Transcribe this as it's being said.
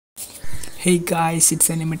Hey guys, it's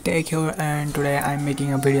ANIMETECH here, and today I'm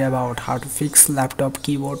making a video about how to fix laptop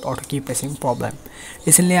keyboard auto key pressing problem.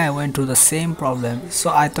 Recently I went through the same problem, so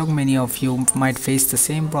I thought many of you might face the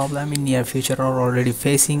same problem in near future or already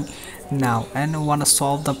facing now and want to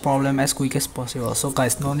solve the problem as quick as possible. So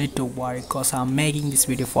guys, no need to worry cause I'm making this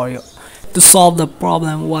video for you. To solve the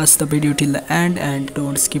problem, watch the video till the end and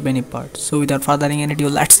don't skip any part. So without further ado,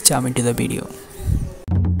 let's jump into the video.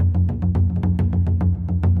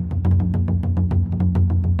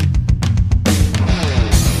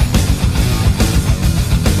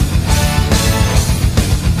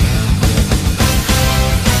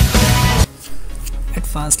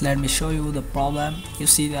 First, let me show you the problem. You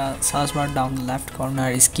see the search bar down the left corner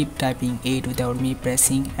is keep typing 8 without me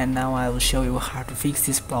pressing, and now I will show you how to fix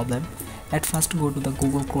this problem. At first, go to the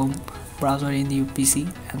Google Chrome browser in your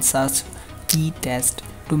PC and search key test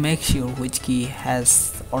to make sure which key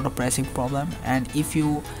has auto pressing problem, and if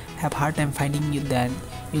you have hard time finding it, then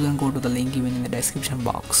you can go to the link given in the description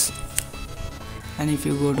box. And if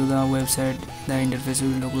you go to the website, the interface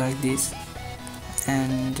will look like this,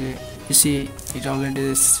 and you see it already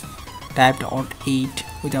is typed out 8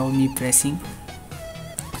 without me pressing.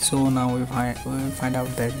 So now we find out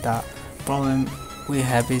that the problem we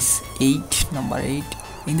have is number 8.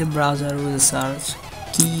 In the browser we will search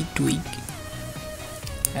key tweak,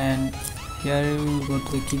 and here we will go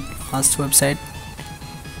to the first website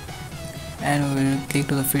and we will click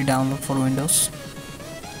to the free download for Windows,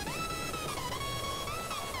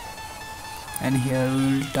 and here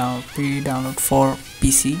we will free download for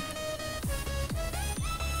PC.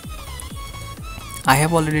 I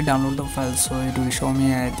have already downloaded the file, so it will show me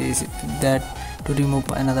that to remove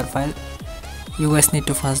another file you guys need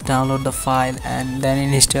to first download the file and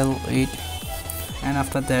then install it, and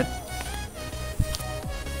after that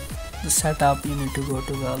the setup you need to go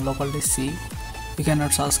to the local DC. You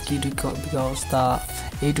cannot search key because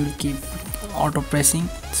it will keep auto pressing,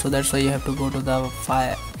 so that's why you have to go to the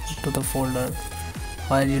file, to the folder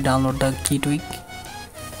where you download the key tweak.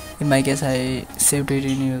 In my case I saved it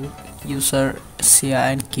in your user CI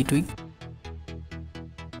and key tweak.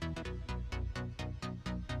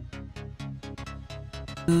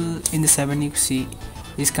 In the 7 you see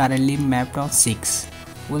is currently mapped on 6.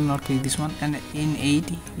 Will not click this one, and in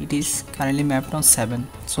 8 it is currently mapped on 7,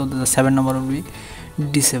 so the 7 number will be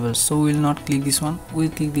disabled, so we will not click this one. We'll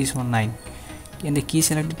click this one 9, and the key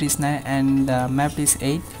selected is 9 and the map is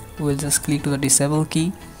 8. We will just click to the disable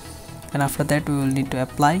key, and after that we will need to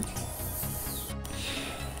apply.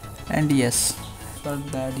 And yes, for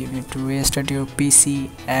that you need to restart your PC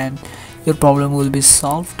and your problem will be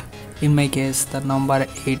solved. In my case the number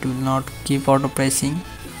 8 will not keep auto pressing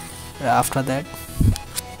after that.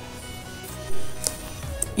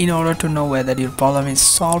 In order to know whether your problem is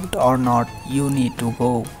solved or not, you need to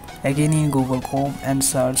go again in Google Chrome and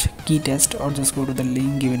search key test, or just go to the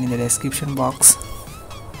link given in the description box.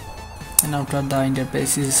 And after the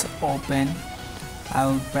interface is open, I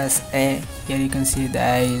will press A. Here you can see the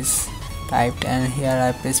A is typed, and here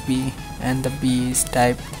I press B and the B is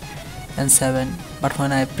typed, and 7, but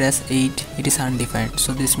when I press 8 it is undefined,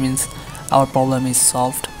 so this means our problem is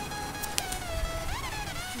solved.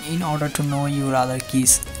 In order to know your other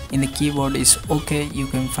keys in the keyboard is okay, you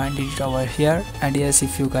can find it over here. And yes,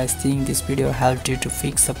 if you guys think this video helped you to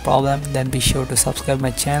fix the problem, then be sure to subscribe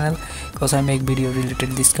my channel because I make video related to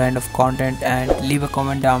this kind of content, and leave a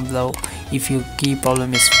comment down below if your key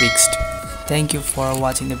problem is fixed. Thank you for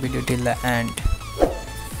watching the video till the end.